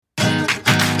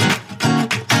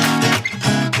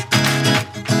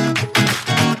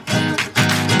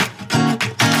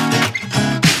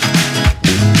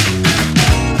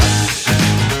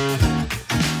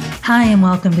Hi, and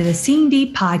welcome to the Seeing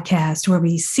Deep podcast, where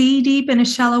we see deep in a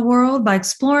shallow world by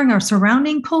exploring our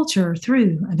surrounding culture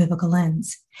through a biblical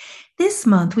lens. This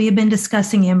month, we have been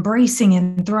discussing embracing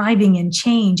and thriving in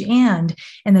change and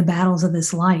in the battles of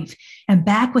this life. And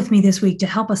back with me this week to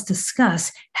help us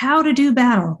discuss how to do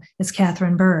battle is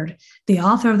Catherine Bird, the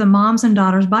author of the Moms and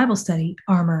Daughters Bible study,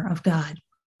 Armor of God.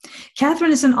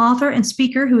 Catherine is an author and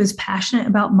speaker who is passionate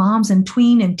about moms and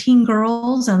tween and teen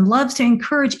girls and loves to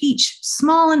encourage each,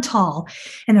 small and tall,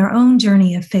 in their own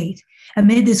journey of faith.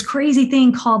 Amid this crazy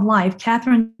thing called life,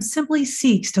 Catherine simply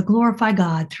seeks to glorify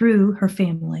God through her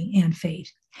family and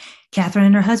faith. Catherine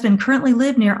and her husband currently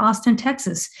live near Austin,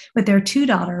 Texas, with their two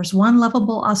daughters, one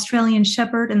lovable Australian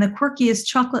Shepherd and the quirkiest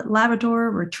chocolate Labrador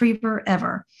retriever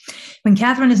ever. When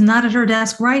Catherine is not at her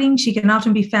desk writing, she can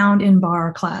often be found in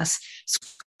bar class,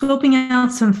 scoping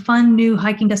out some fun new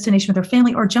hiking destination with her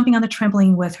family, or jumping on the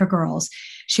trampoline with her girls.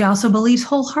 She also believes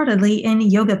wholeheartedly in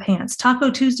yoga pants, Taco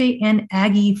Tuesday, and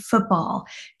Aggie football.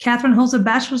 Catherine holds a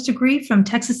bachelor's degree from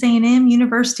Texas A&M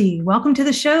University. Welcome to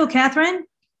the show, Catherine.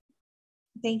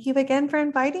 Thank you again for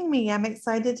inviting me. I'm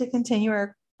excited to continue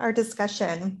our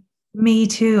discussion. Me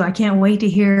too. I can't wait to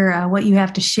hear what you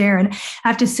have to share. And I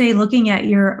have to say, looking at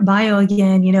your bio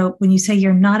again, when you say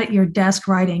you're not at your desk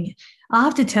writing, I'll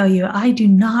have to tell you, I do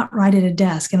not write at a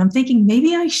desk. And I'm thinking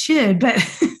maybe I should, but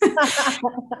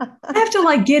I have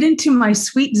to get into my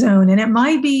sweet zone. And it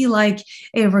might be like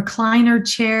a recliner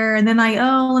chair. And then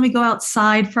let me go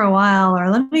outside for a while, or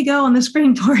let me go on the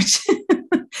screen porch.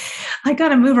 I got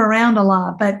to move around a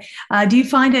lot. But do you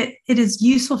find it is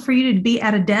useful for you to be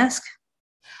at a desk?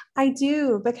 I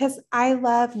do, because I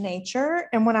love nature.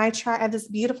 And when I have this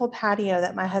beautiful patio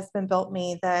that my husband built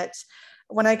me, that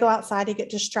when I go outside, I get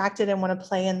distracted and want to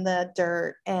play in the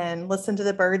dirt and listen to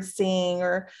the birds sing,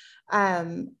 or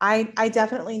I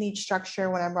definitely need structure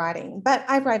when I'm writing. But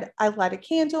I light a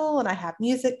candle and I have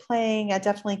music playing. I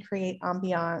definitely create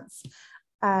ambiance.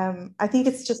 I think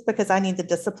it's just because I need the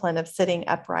discipline of sitting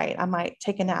upright. I might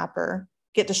take a nap or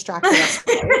get distracted.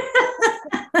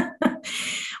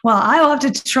 Well, I'll have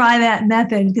to try that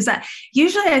method, because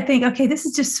I think, okay, this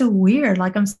is just so weird.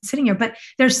 Like I'm sitting here, but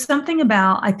there's something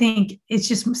about, I think it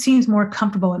just seems more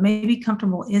comfortable. And maybe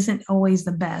comfortable isn't always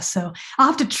the best. So I'll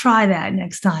have to try that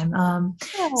next time.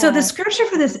 So the scripture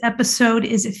for this episode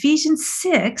is Ephesians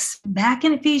 6, back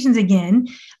in Ephesians again,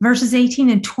 verses 18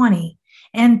 and 20.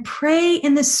 And pray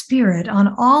in the Spirit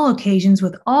on all occasions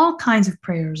with all kinds of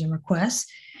prayers and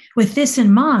requests. With this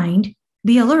in mind,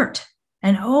 be alert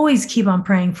and always keep on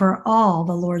praying for all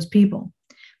the Lord's people.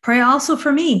 Pray also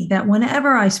for me, that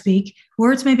whenever I speak,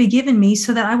 words may be given me,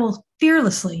 so that I will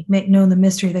fearlessly make known the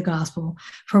mystery of the gospel,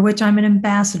 for which I'm an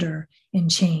ambassador in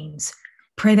chains.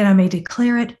 Pray that I may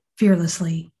declare it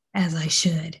fearlessly as I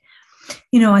should.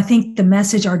 I think the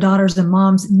message our daughters and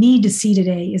moms need to see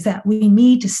today is that we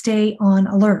need to stay on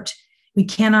alert. We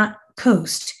cannot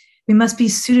coast. We must be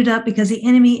suited up, because the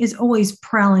enemy is always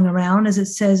prowling around, as it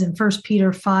says in 1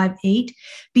 Peter 5:8.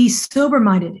 Be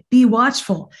sober-minded, be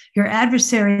watchful. Your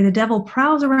adversary, the devil,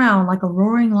 prowls around like a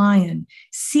roaring lion,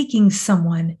 seeking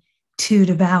someone to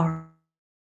devour.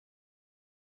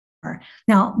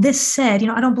 Now, this said,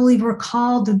 I don't believe we're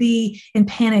called to be in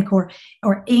panic or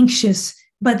anxious,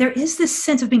 but there is this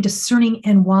sense of being discerning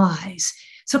and wise.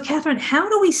 So, Catherine, how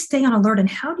do we stay on alert, and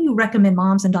how do you recommend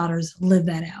moms and daughters live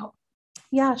that out?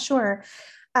 Yeah, sure.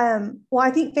 Well,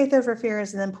 I think faith over fear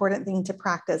is an important thing to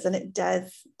practice, and it does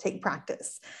take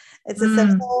practice. It's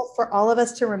essential for all of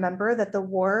us to remember that the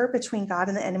war between God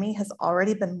and the enemy has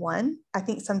already been won. I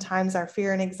think sometimes our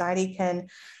fear and anxiety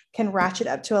can ratchet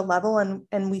up to a level,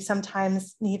 and we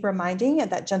sometimes need reminding,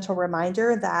 and that gentle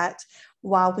reminder that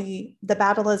while the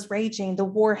battle is raging, the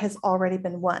war has already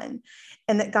been won,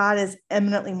 and that God is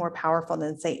eminently more powerful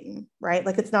than Satan, right?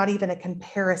 Like, it's not even a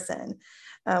comparison.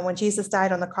 When Jesus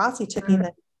died on the cross, he took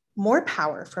even more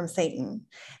power from Satan,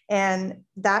 and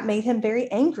that made him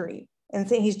very angry, and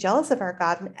he's jealous of our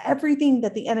God. And everything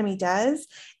that the enemy does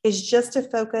is just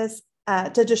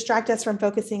to distract us from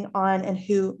focusing on and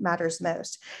who matters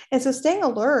most. And so staying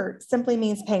alert simply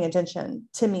means paying attention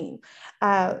to me.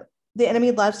 The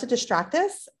enemy loves to distract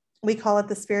us. We call it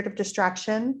the spirit of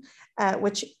distraction,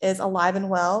 which is alive and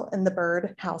well in the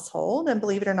Bird household. And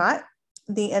believe it or not,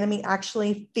 the enemy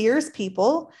actually fears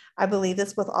people. I believe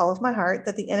this with all of my heart,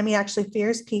 that the enemy actually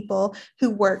fears people who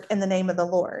work in the name of the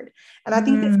Lord. And I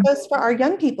think this goes for our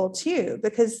young people too,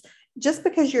 because just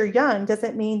because you're young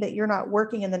doesn't mean that you're not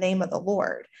working in the name of the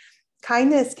Lord.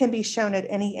 Kindness can be shown at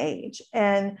any age.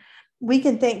 And we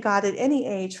can thank God at any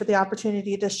age for the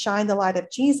opportunity to shine the light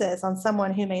of Jesus on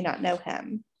someone who may not know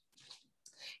him.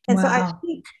 And so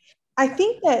I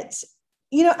think that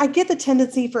I get the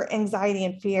tendency for anxiety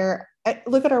and fear.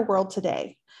 Look at our world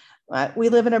today. We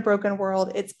live in a broken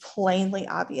world. It's plainly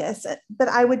obvious, but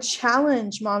I would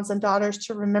challenge moms and daughters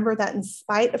to remember that in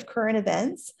spite of current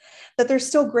events, that there's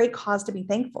still great cause to be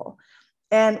thankful.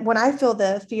 And when I feel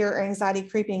the fear or anxiety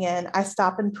creeping in, I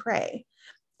stop and pray.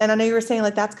 And I know you were saying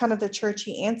like, that's kind of the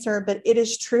churchy answer, but it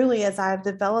is truly, as I've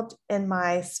developed in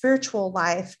my spiritual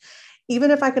life,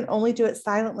 even if I can only do it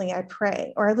silently, I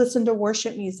pray, or I listen to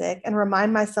worship music and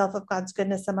remind myself of God's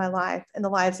goodness in my life and the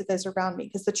lives of those around me.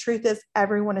 Because the truth is,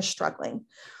 everyone is struggling.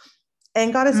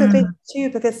 And God is so faithful too,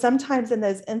 because sometimes in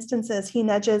those instances, he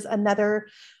nudges another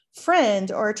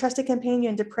friend or a trusted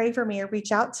companion to pray for me or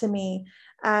reach out to me.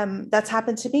 That's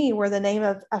happened to me, where the name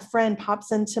of a friend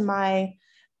pops into my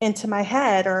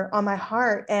head or on my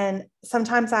heart. And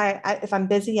sometimes I if I'm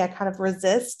busy, I kind of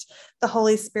resist the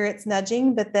Holy Spirit's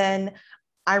nudging, but then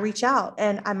I reach out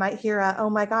and I might hear,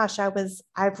 oh my gosh,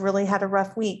 I've really had a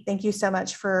rough week. Thank you so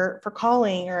much for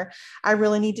calling, or I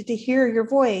really needed to hear your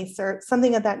voice, or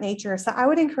something of that nature. So I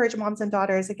would encourage moms and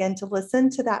daughters again to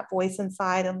listen to that voice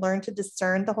inside and learn to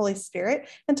discern the Holy Spirit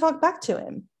and talk back to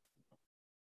him.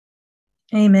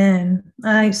 Amen.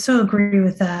 I so agree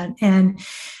with that. And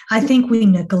I think we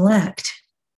neglect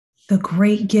the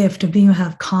great gift of being able to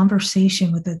have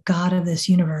conversation with the God of this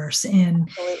universe. And,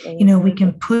 Absolutely. We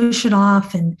can push it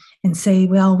off and say,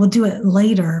 well, we'll do it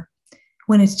later,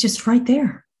 when it's just right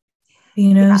there,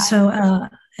 Yeah. So,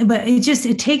 but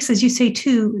it takes, as you say,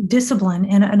 too, discipline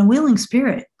and a willing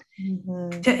spirit.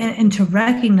 Mm-hmm. And to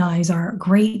recognize our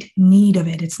great need of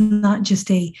it. It's not just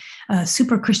a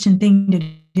super Christian thing to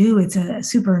do. It's a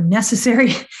super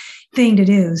necessary thing to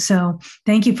do. So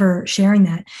thank you for sharing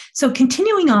that. So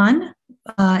continuing on,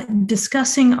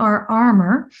 discussing our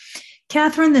armor,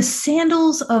 Catherine, the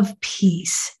sandals of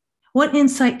peace. What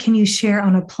insight can you share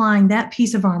on applying that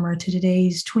piece of armor to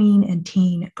today's tween and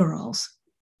teen girls?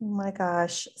 Oh my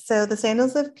gosh. So the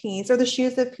sandals of peace, or the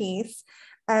shoes of peace,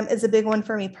 is a big one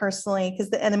for me personally, because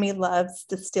the enemy loves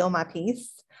to steal my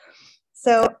peace.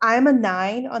 So I'm a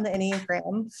 9 on the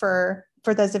Enneagram, for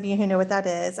those of you who know what that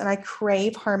is. And I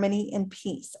crave harmony and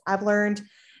peace. I've learned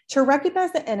to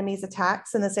recognize the enemy's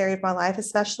attacks in this area of my life,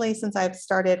 especially since I've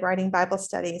started writing Bible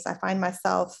studies. I find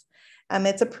myself,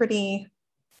 it's a pretty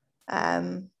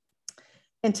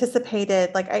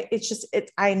anticipated, like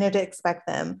I know to expect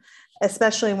them,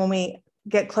 especially when we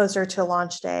get closer to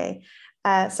launch day.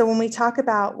 So when we talk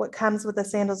about what comes with the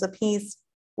sandals of peace,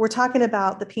 we're talking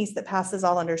about the peace that passes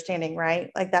all understanding,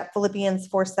 right? Like that Philippians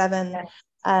 4:7,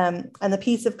 and the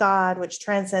peace of God, which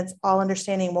transcends all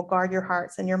understanding, will guard your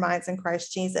hearts and your minds in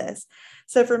Christ Jesus.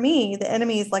 So for me, the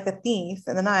enemy is like a thief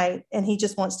in the night, and he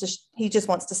just wants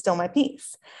to steal my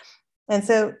peace. And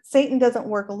so Satan doesn't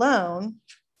work alone,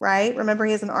 right? Remember,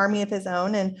 he has an army of his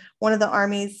own, and one of the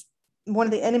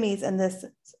enemies in this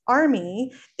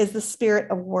army is the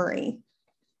spirit of worry.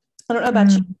 I don't know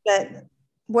about you, but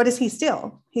what does he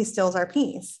steal? He steals our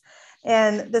peace.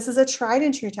 And this is a tried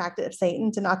and true tactic of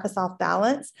Satan to knock us off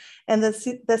balance. And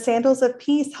the sandals of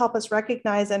peace help us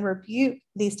recognize and rebuke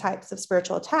these types of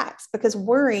spiritual attacks, because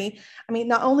worry,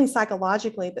 not only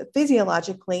psychologically, but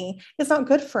physiologically, is not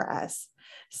good for us.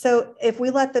 So if we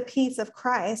let the peace of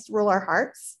Christ rule our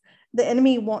hearts, the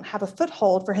enemy won't have a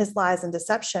foothold for his lies and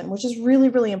deception, which is really,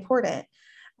 really important.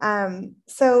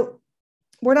 So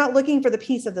we're not looking for the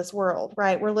peace of this world,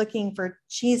 right? We're looking for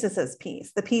Jesus's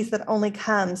peace, the peace that only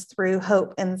comes through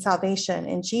hope and salvation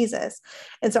in Jesus.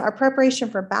 And so our preparation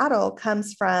for battle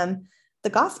comes from the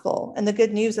gospel and the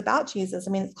good news about Jesus.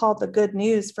 It's called the good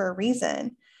news for a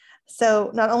reason.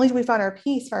 So not only do we find our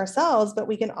peace for ourselves, but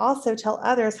we can also tell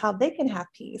others how they can have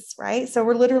peace, right? So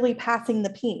we're literally passing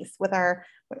the peace with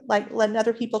letting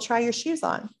other people try your shoes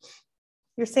on,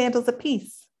 your sandals of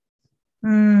peace.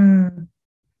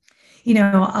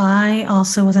 I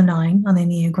also was a 9 on the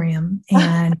Enneagram.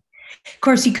 And of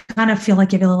course, you kind of feel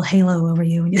like you have a little halo over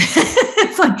you.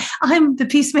 It's like, I'm the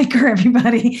peacemaker,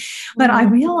 everybody. But I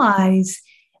realized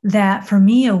that for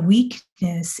me, a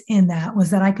weakness in that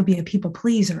was that I could be a people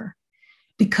pleaser,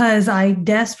 because I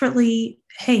desperately,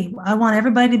 I want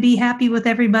everybody to be happy with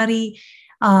everybody.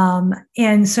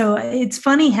 And so it's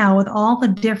funny how with all the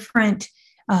different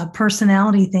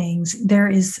personality things, there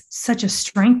is such a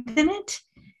strength in it.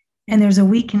 And there's a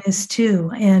weakness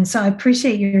too. And so I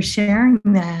appreciate your sharing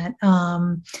that.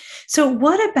 So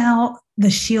what about the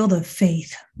shield of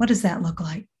faith? What does that look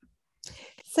like?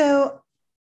 So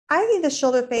I think the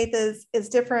shield of faith is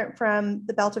different from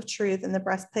the belt of truth and the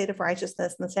breastplate of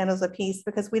righteousness and the sandals of peace,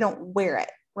 because we don't wear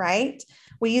it, right?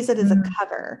 We use it as a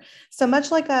cover. So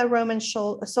much like a Roman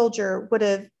soldier would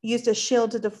have used a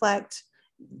shield to deflect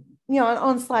an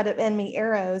onslaught of enemy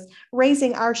arrows.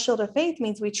 Raising our shield of faith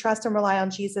means we trust and rely on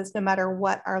Jesus no matter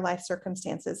what our life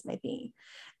circumstances may be.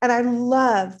 And I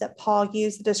love that Paul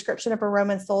used the description of a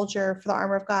Roman soldier for the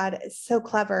armor of God. It's so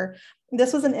clever.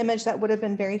 This was an image that would have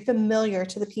been very familiar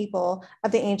to the people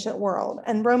of the ancient world.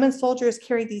 And Roman soldiers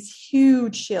carried these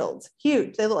huge shields,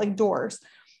 huge. They look like doors.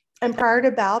 And prior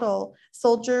to battle,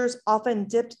 soldiers often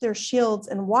dipped their shields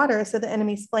in water so the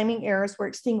enemy's flaming arrows were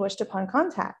extinguished upon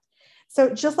contact.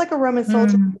 So just like a Roman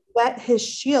soldier wet his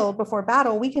shield before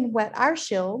battle, we can wet our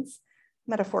shields,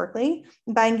 metaphorically,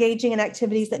 by engaging in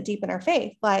activities that deepen our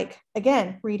faith, like,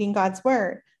 again, reading God's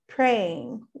word,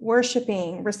 praying,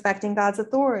 worshiping, respecting God's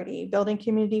authority, building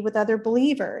community with other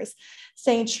believers,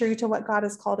 staying true to what God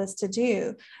has called us to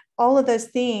do. All of those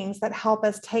things that help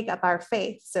us take up our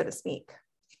faith, so to speak.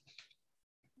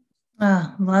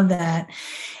 Oh, love that.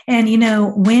 And,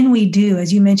 when we do,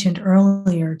 as you mentioned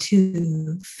earlier,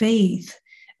 too, faith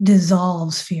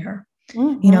dissolves fear.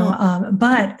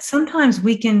 But sometimes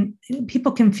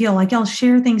people can feel like I'll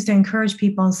share things to encourage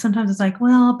people. And sometimes it's like,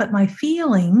 well, but my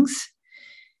feelings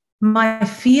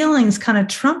kind of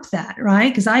trump that, right?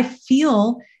 Because I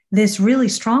feel this really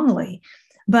strongly.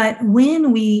 But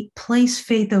when we place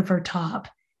faith over top,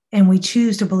 and we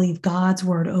choose to believe God's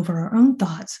word over our own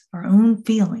thoughts, our own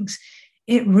feelings,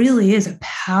 it really is a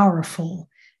powerful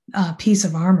piece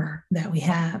of armor that we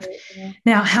have.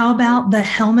 Now, how about the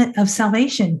helmet of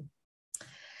salvation?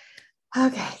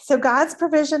 Okay, so God's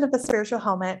provision of the spiritual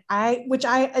helmet, which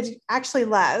I actually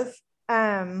love.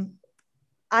 I'm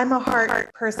a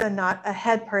heart person, not a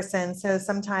head person. So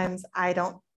sometimes I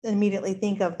don't immediately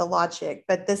think of the logic,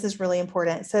 but this is really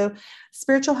important. So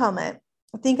spiritual helmet,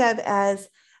 think of as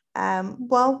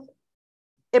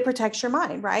it protects your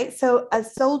mind, right? So a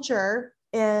soldier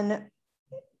in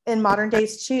modern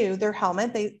days too, their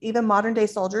helmet, even modern day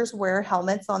soldiers wear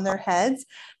helmets on their heads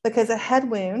because a head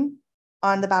wound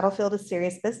on the battlefield is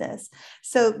serious business.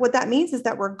 So what that means is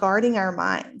that we're guarding our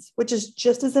minds, which is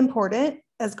just as important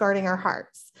as guarding our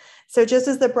hearts. So just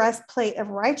as the breastplate of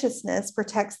righteousness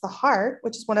protects the heart,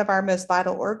 which is one of our most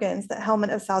vital organs, the helmet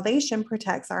of salvation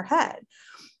protects our head.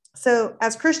 So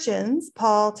as Christians,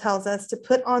 Paul tells us to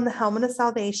put on the helmet of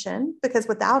salvation because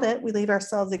without it, we leave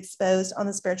ourselves exposed on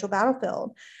the spiritual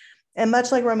battlefield. And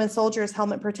much like Roman soldiers,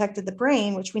 helmet protected the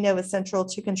brain, which we know is central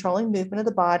to controlling movement of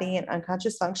the body and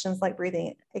unconscious functions like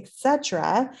breathing,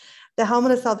 etc. The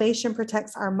helmet of salvation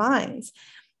protects our minds.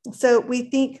 So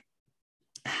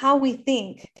how we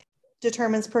think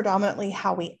determines predominantly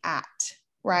how we act,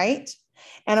 right?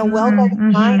 And a well-guarded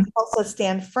mind helps us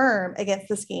stand firm against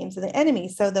the schemes of the enemy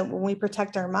so that when we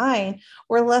protect our mind,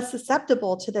 we're less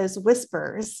susceptible to those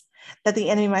whispers that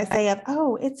the enemy might say of,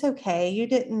 oh, it's okay. You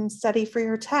didn't study for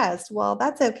your test. Well,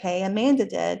 that's okay. Amanda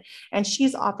did. And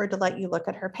she's offered to let you look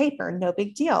at her paper. No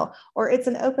big deal. Or it's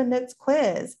an open notes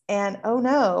quiz. And oh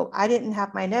no, I didn't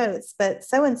have my notes, but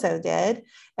so-and-so did.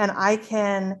 And I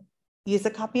can use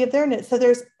a copy of their notes. So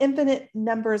there's infinite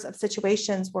numbers of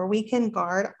situations where we can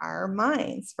guard our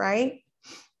minds, right?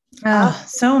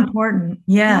 So important.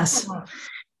 Yes.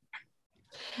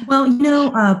 Well,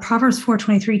 Proverbs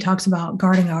 4:23 talks about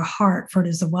guarding our heart, for it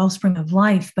is the wellspring of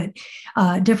life. But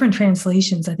different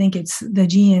translations, I think it's the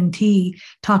GNT,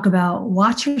 talk about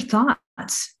watch your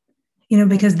thoughts,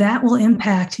 because that will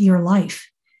impact your life.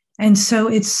 And so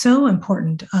it's so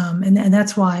important. And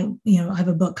that's why, I have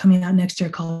a book coming out next year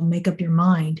called Make Up Your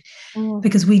Mind,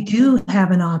 because we do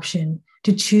have an option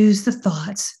to choose the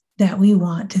thoughts that we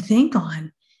want to think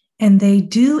on, and they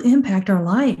do impact our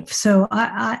life. So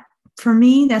for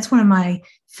me, that's one of my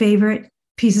favorite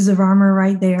pieces of armor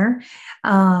right there.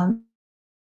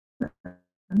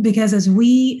 Because as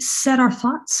we set our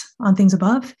thoughts on things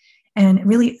above, and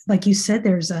really, like you said,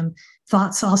 there's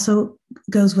thoughts also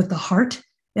goes with the heart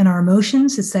and our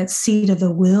emotions. It's that seat of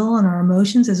the will and our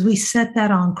emotions. As we set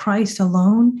that on Christ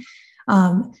alone,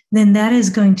 then that is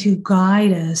going to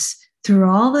guide us through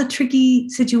all the tricky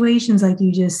situations, like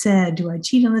you just said. Do I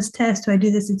cheat on this test? Do I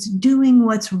do this? It's doing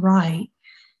what's right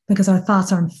because our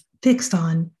thoughts are fixed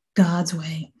on God's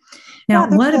way. Now,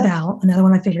 what about another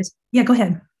one of my favorites? Yeah, go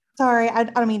ahead. Sorry, I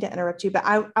don't mean to interrupt you, but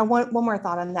I want one more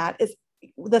thought on that. Is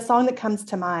the song that comes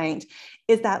to mind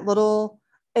is that little,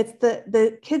 it's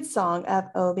the kids song of,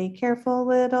 oh, be careful,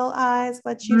 little eyes,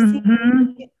 what you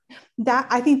see. That,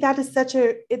 I think that is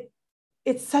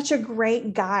it's such a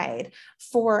great guide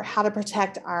for how to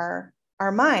protect our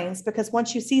minds, because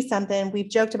once you see something, we've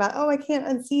joked about, oh, I can't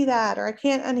unsee that, or I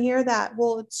can't unhear that.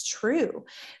 Well, it's true.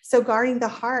 So guarding the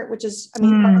heart, which is,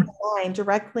 guarding the mind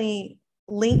directly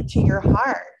linked to your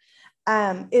heart,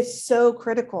 is so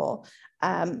critical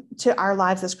to our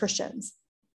lives as Christians.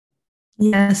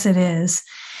 Yes, it is.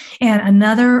 And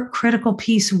another critical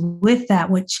piece with that,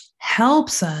 which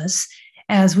helps us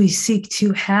as we seek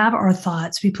to have our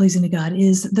thoughts be pleasing to God,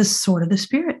 is the sword of the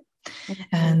Spirit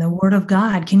and the Word of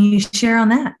God. Can you share on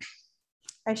that?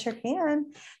 I sure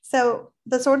can. So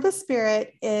the sword of the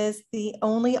Spirit is the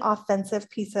only offensive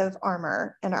piece of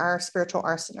armor in our spiritual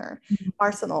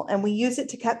arsenal. And we use it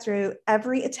to cut through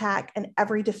every attack and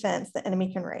every defense the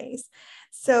enemy can raise.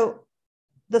 So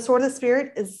the sword of the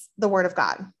Spirit is the Word of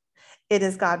God. It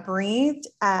is God breathed.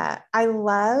 I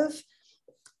love,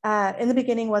 in the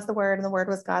beginning was the Word, and the Word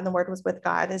was God, and the Word was with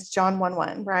God, is John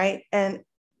 1:1, right? And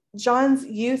John's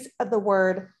use of the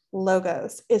word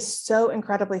logos is so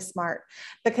incredibly smart,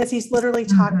 because he's literally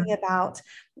talking about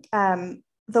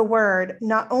the Word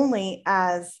not only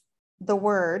as the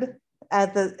Word,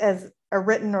 as a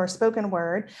written or spoken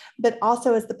word, but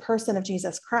also as the person of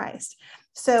Jesus Christ.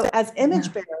 So as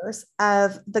image bearers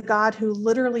of the God who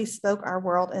literally spoke our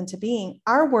world into being,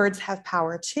 our words have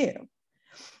power too.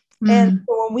 And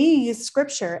so when we use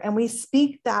scripture and we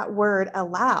speak that word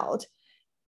aloud,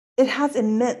 it has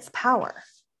immense power.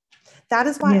 That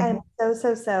is why I'm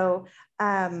so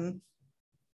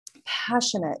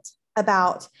passionate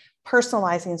about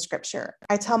personalizing scripture.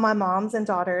 I tell my moms and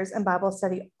daughters in Bible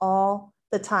study all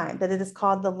the time that it is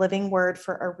called the living word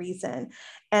for a reason.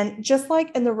 And just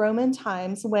like in the Roman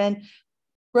times, when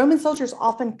Roman soldiers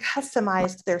often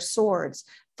customized their swords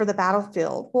for the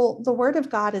battlefield, well, the word of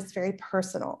God is very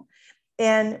personal.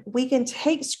 And we can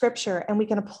take scripture and we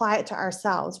can apply it to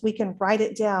ourselves. We can write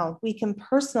it down. We can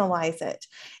personalize it.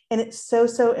 And it's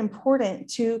so important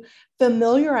to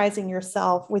familiarizing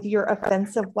yourself with your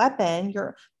offensive weapon,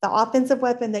 the offensive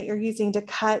weapon that you're using to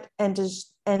cut and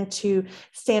to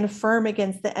stand firm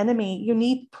against the enemy. You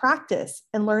need practice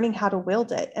in learning how to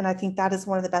wield it. And I think that is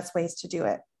one of the best ways to do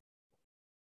it.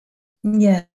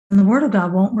 Yeah. And the word of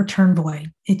God won't return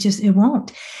void. It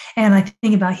won't. And I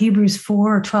think about Hebrews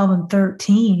 4:12 and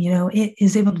 13, it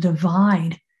is able to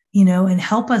divide, and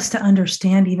help us to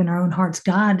understand even our own hearts.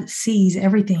 God sees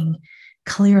everything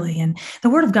clearly. And the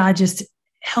word of God just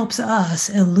helps us,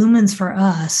 illumines for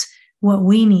us what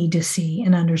we need to see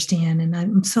and understand. And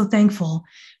I'm so thankful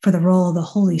for the role of the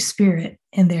Holy Spirit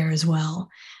in there as well,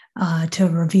 to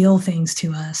reveal things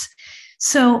to us.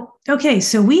 So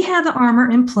we have the armor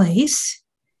in place.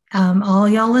 All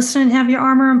y'all listening have your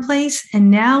armor in place, and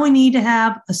now we need to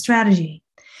have a strategy.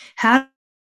 How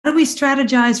do we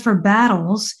strategize for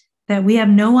battles that we have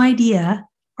no idea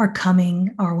are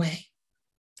coming our way?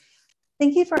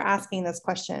 Thank you for asking this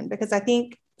question, because I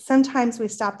think sometimes we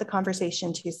stop the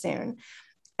conversation too soon.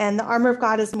 And the armor of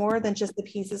God is more than just the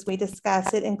pieces we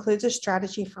discuss. It includes a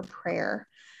strategy for prayer.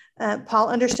 Paul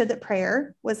understood that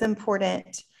prayer was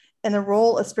important and the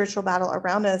role of spiritual battle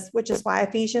around us, which is why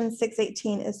Ephesians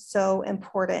 6:18 is so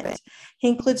important. He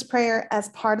includes prayer as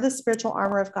part of the spiritual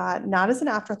armor of God, not as an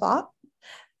afterthought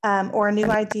or a new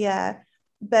idea,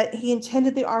 but he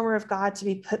intended the armor of God to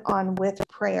be put on with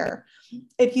prayer.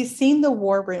 If you've seen The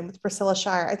War Room with Priscilla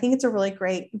Shirer, I think it's a really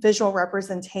great visual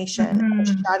representation of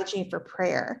strategy for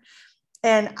prayer.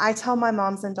 And I tell my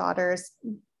moms and daughters,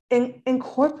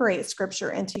 incorporate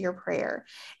scripture into your prayer.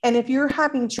 And if you're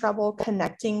having trouble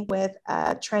connecting with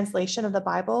a translation of the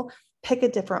Bible, pick a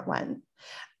different one.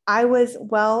 I was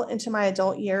well into my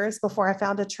adult years before I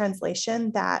found a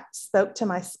translation that spoke to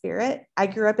my spirit. I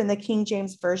grew up in the King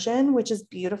James Version, which is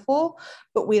beautiful,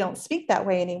 but we don't speak that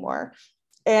way anymore.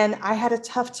 And I had a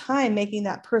tough time making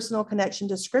that personal connection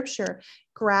to scripture.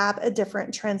 Grab a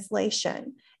different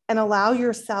translation and allow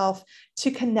yourself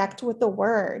to connect with the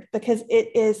word, because it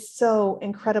is so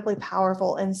incredibly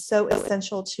powerful and so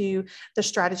essential to the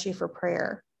strategy for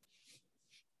prayer.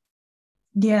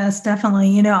 Yes,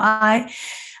 definitely.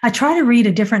 I try to read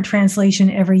a different translation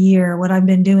every year. What I've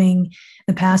been doing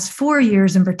the past 4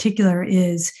 years in particular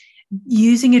is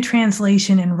using a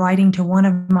translation and writing to one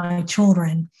of my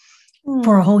children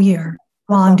for a whole year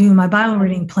while I'm doing my Bible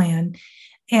reading plan.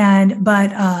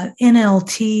 But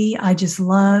NLT, I just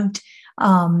loved.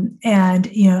 And,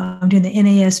 I'm doing the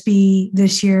NASB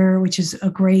this year, which is a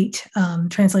great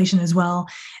translation as well.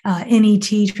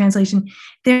 NET translation.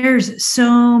 There's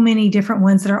so many different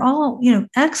ones that are all,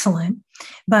 excellent,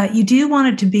 but you do want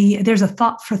it to be, there's a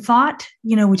thought for thought,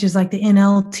 which is like the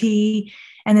NLT.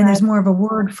 And then there's more of a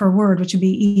word for word, which would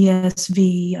be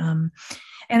ESV.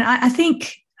 And I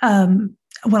think,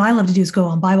 what I love to do is go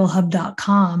on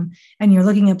BibleHub.com and you're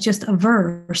looking up just a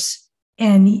verse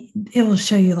and it will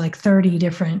show you like 30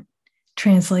 different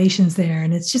translations there.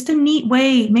 And it's just a neat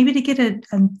way maybe to get a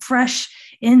fresh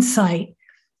insight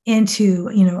into,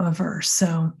 a verse.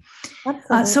 So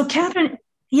Catherine,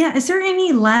 Yeah. Is there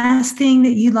any last thing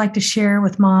that you'd like to share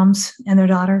with moms and their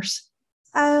daughters?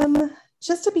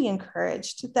 Just to be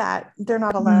encouraged that they're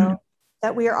not alone, Mm.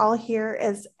 that we are all here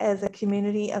as a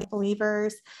community of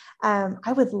believers.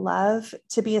 I would love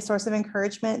to be a source of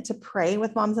encouragement to pray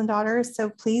with moms and daughters. So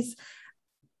please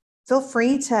feel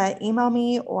free to email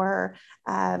me or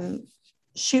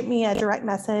shoot me a direct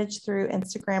message through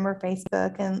Instagram or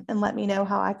Facebook and let me know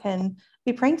how I can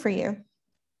be praying for you.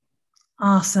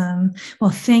 Awesome.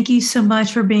 Well, thank you so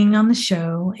much for being on the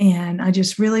show. And I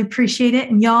just really appreciate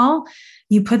it. And y'all,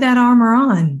 you put that armor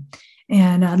on.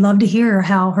 And I'd love to hear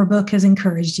how her book has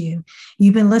encouraged you.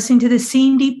 You've been listening to the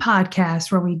Seeing Deep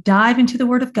podcast, where we dive into the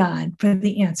Word of God for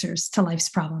the answers to life's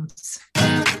problems.